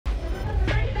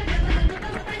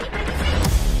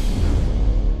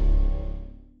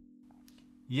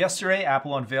Yesterday,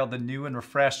 Apple unveiled the new and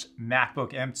refreshed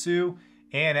MacBook M2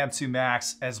 and M2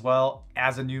 Max, as well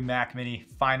as a new Mac Mini.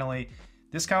 Finally,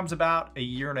 this comes about a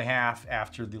year and a half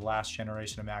after the last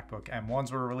generation of MacBook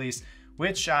M1s were released,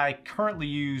 which I currently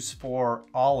use for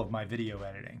all of my video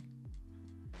editing.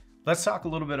 Let's talk a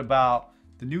little bit about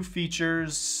the new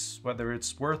features, whether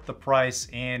it's worth the price,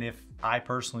 and if I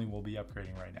personally will be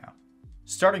upgrading right now.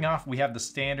 Starting off, we have the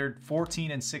standard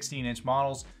 14 and 16-inch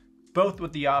models, both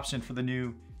with the option for the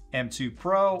new M2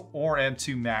 Pro or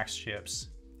M2 Max chips.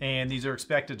 And these are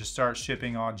expected to start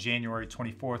shipping on January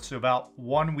 24th, so about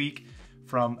 1 week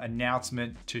from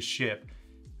announcement to ship,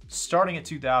 starting at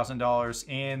 $2,000,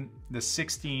 and the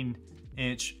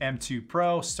 16-inch M2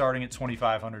 Pro starting at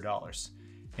 $2,500.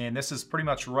 And this is pretty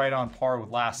much right on par with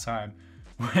last time,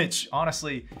 which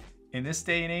honestly, in this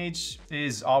day and age,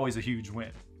 is always a huge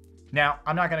win. Now,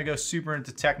 I'm not gonna go super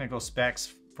into technical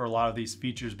specs for a lot of these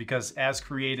features because as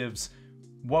creatives,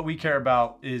 what we care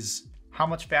about is how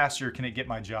much faster can it get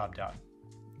my job done.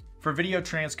 For video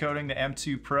transcoding, the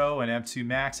M2 Pro and M2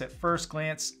 Max at first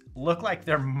glance look like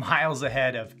they're miles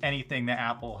ahead of anything that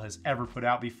Apple has ever put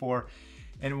out before.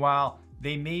 And while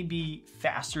they may be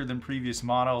faster than previous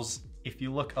models, if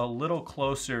you look a little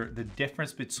closer, the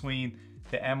difference between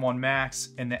the M1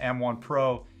 Max and the M1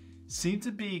 Pro seem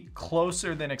to be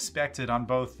closer than expected on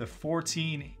both the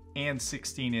 14 and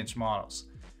 16-inch models.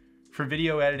 For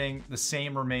video editing, the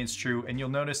same remains true, and you'll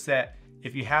notice that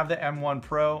if you have the M1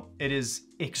 Pro, it is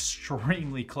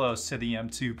extremely close to the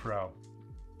M2 Pro.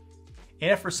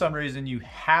 And if for some reason you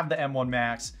have the M1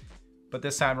 Max, but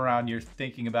this time around you're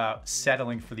thinking about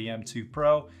settling for the M2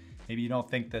 Pro, maybe you don't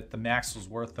think that the Max was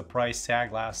worth the price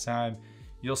tag last time,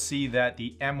 you'll see that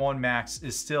the M1 Max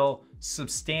is still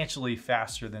substantially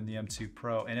faster than the M2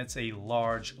 Pro, and it's a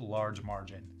large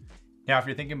margin. Now, if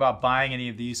you're thinking about buying any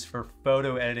of these for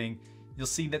photo editing, you'll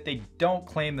see that they don't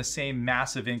claim the same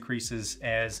massive increases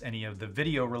as any of the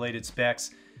video related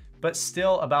specs, but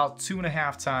still about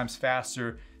 2.5 times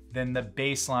faster than the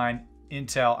baseline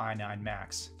Intel i9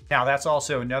 Max. Now, that's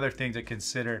also another thing to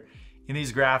consider. In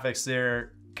these graphics,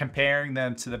 they're comparing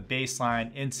them to the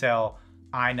baseline Intel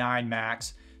i9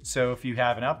 Max. So if you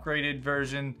have an upgraded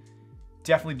version,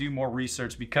 definitely do more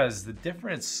research because the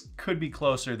difference could be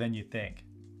closer than you think.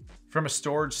 From a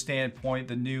storage standpoint,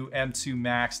 the new M2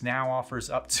 Max now offers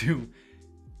up to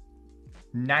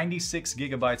 96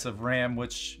 gigabytes of RAM,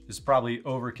 which is probably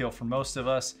overkill for most of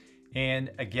us.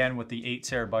 And again, with the 8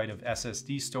 terabyte of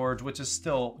SSD storage, which is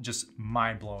still just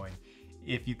mind-blowing.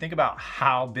 If you think about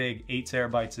how big 8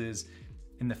 terabytes is,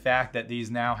 and the fact that these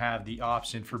now have the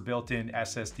option for built-in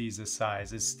SSDs this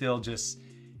size is still just,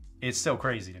 it's still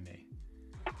crazy to me.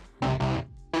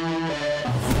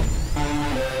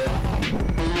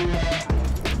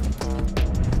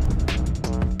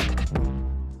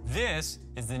 This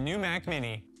is the new Mac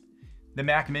Mini. The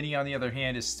Mac Mini, on the other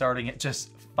hand, is starting at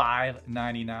just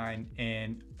 $599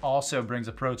 and also brings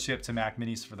a Pro chip to Mac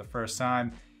Minis for the first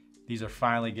time. These are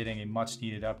finally getting a much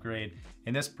needed upgrade,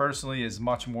 and this personally is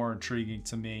much more intriguing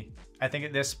to me. I think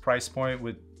at this price point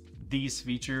with these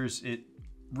features, it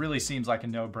really seems like a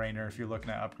no-brainer if you're looking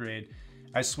to upgrade.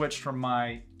 I switched from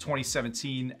my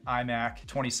 2017 iMac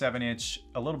 27-inch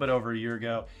a little bit over a year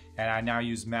ago, and I now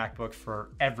use MacBook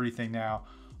for everything now.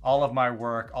 All of my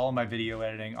work, all of my video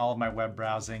editing, all of my web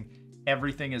browsing,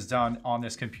 everything is done on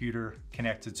this computer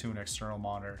connected to an external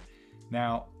monitor.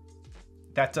 Now,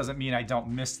 that doesn't mean I don't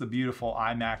miss the beautiful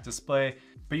iMac display,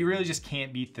 but you really just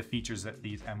can't beat the features that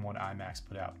these M1 iMacs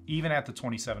put out, even at the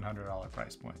 $2,700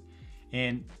 price point.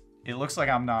 And it looks like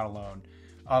I'm not alone.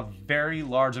 A very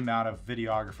large amount of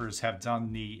videographers have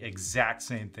done the exact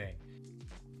same thing.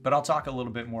 But I'll talk a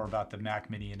little bit more about the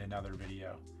Mac Mini in another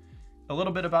video. A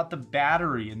little bit about the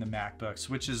battery in the MacBooks,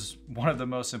 which is one of the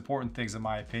most important things in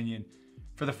my opinion.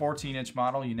 For the 14-inch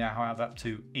model, you now have up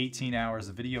to 18 hours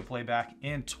of video playback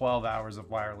and 12 hours of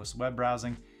wireless web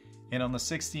browsing. And on the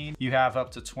 16, you have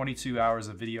up to 22 hours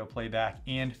of video playback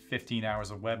and 15 hours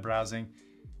of web browsing.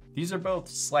 These are both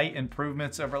slight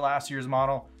improvements over last year's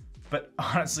model, but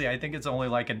honestly, I think it's only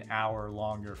like an hour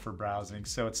longer for browsing,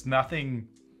 so it's nothing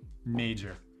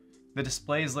major. The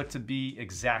displays look to be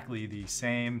exactly the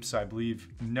same, so I believe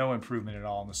no improvement at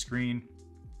all on the screen.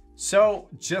 So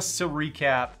just to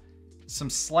recap, some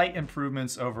slight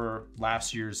improvements over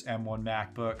last year's M1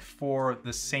 MacBook for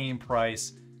the same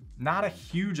price. Not a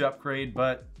huge upgrade,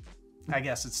 but I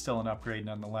guess it's still an upgrade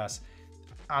nonetheless.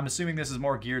 I'm assuming this is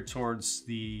more geared towards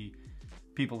the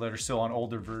people that are still on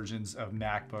older versions of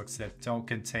MacBooks that don't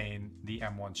contain the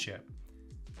M1 chip.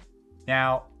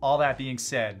 Now, all that being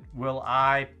said, will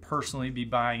I personally be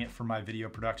buying it for my video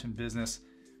production business?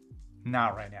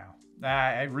 Not right now.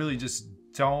 I really just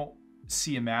don't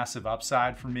see a massive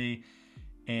upside for me.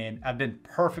 And I've been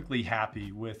perfectly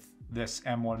happy with this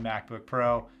M1 MacBook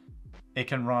Pro. It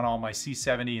can run all my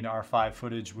C70 and R5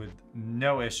 footage with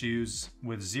no issues,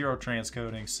 with zero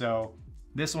transcoding. So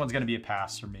this one's gonna be a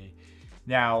pass for me.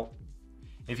 Now,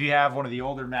 if you have one of the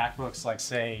older MacBooks, like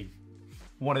say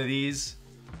one of these,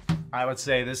 I would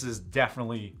say this is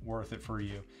definitely worth it for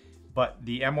you. But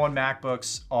the M1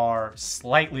 MacBooks are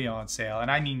slightly on sale, and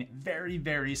I mean very,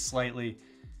 very slightly.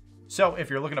 So if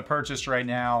you're looking to purchase right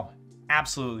now,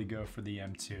 absolutely go for the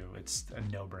M2. It's a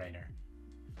no-brainer.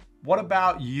 What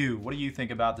about you? What do you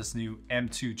think about this new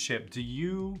M2 chip? Do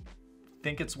you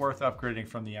think it's worth upgrading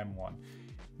from the M1?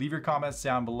 Leave your comments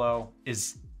down below.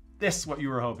 Is this what you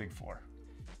were hoping for?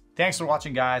 Thanks for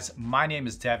watching, guys. My name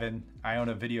is Devin. I own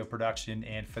a video production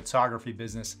and photography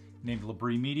business named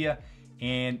LaBrie Media,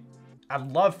 and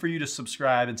I'd love for you to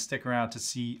subscribe and stick around to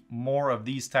see more of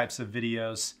these types of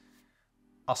videos.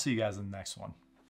 I'll see you guys in the next one.